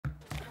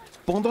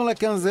Pendant la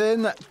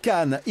quinzaine,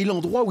 Cannes est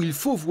l'endroit où il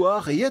faut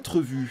voir et être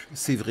vu.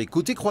 C'est vrai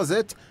côté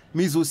croisette,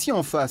 mais aussi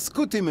en face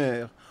côté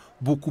mer.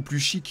 Beaucoup plus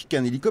chic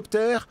qu'un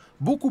hélicoptère,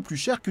 beaucoup plus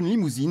cher qu'une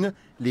limousine,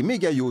 les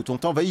méga-yachts ont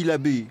envahi la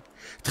baie.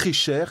 Très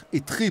cher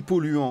et très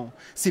polluants.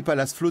 Ces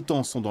palaces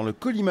flottants sont dans le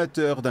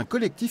collimateur d'un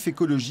collectif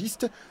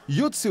écologiste,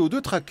 Yacht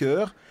CO₂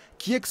 traquer,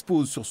 qui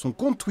expose sur son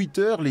compte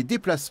Twitter les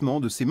déplacements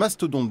de ces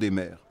mastodontes des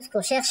mers. Ce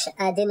qu'on cherche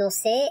à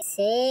dénoncer,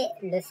 c'est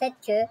le fait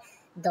que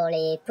dans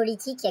les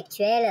politiques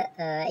actuelles,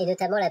 et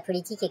notamment la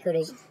politique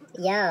écologique,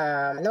 il y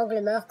a un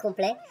angle mort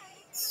complet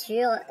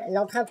sur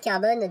l'empreinte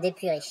carbone des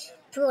plus riches.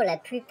 Pour la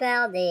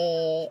plupart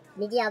des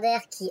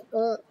milliardaires qui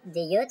ont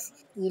des yachts,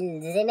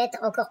 ils émettent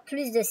encore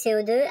plus de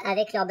CO2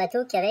 avec leurs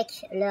bateaux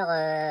qu'avec leur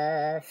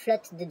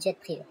flotte de jets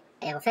privés.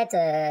 Et en fait,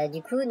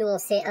 du coup, nous on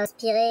s'est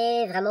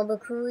inspiré vraiment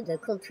beaucoup de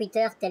comptes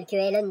Twitter tels que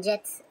Elon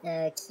Jet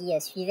qui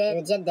suivait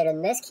le jet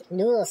d'Elon Musk.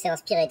 Nous on s'est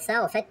inspiré de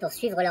ça en fait pour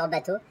suivre leurs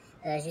bateaux,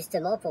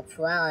 justement pour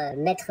pouvoir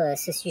mettre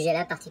ce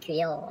sujet-là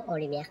particulier en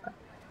lumière, quoi.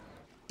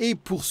 Et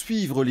pour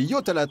suivre les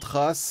yachts à la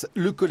trace,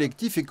 le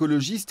collectif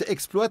écologiste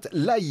exploite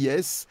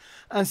l'AIS,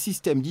 un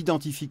système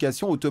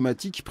d'identification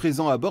automatique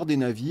présent à bord des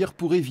navires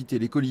pour éviter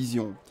les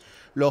collisions.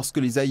 Lorsque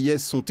les AIS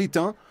sont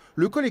éteints,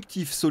 le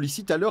collectif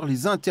sollicite alors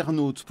les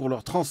internautes pour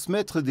leur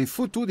transmettre des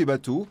photos des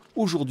bateaux.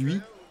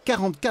 Aujourd'hui,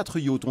 44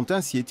 yachts ont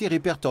ainsi été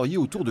répertoriés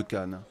autour de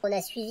Cannes. On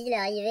a suivi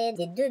l'arrivée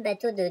des 2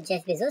 bateaux de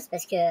Jeff Bezos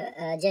parce que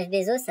Jeff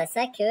Bezos a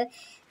ça que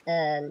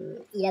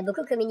il a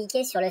beaucoup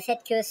communiqué sur le fait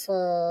que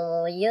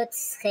son yacht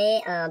serait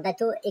un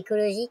bateau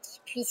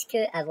écologique puisque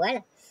à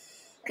voile.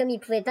 Comme il ne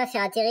pouvait pas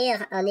faire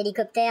atterrir un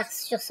hélicoptère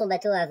sur son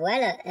bateau à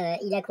voile,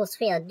 il a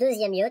construit un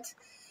 2e yacht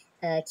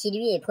qui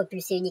lui est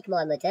propulsé uniquement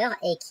à moteur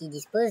et qui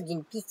dispose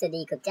d'une piste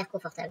d'hélicoptère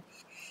confortable.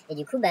 Et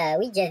du coup, bah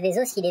oui, Jeff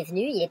Bezos, il est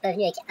venu, il n'est pas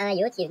venu avec un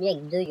yacht, il est venu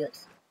avec 2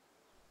 yachts.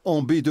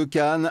 En baie de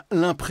Cannes,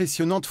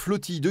 l'impressionnante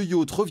flottille de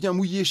yachts revient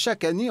mouiller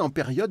chaque année en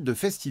période de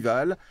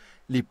festival.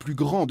 Les plus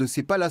grands de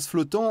ces palaces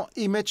flottants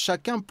émettent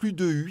chacun plus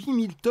de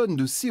 8000 tonnes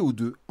de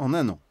CO2 en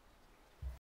un an.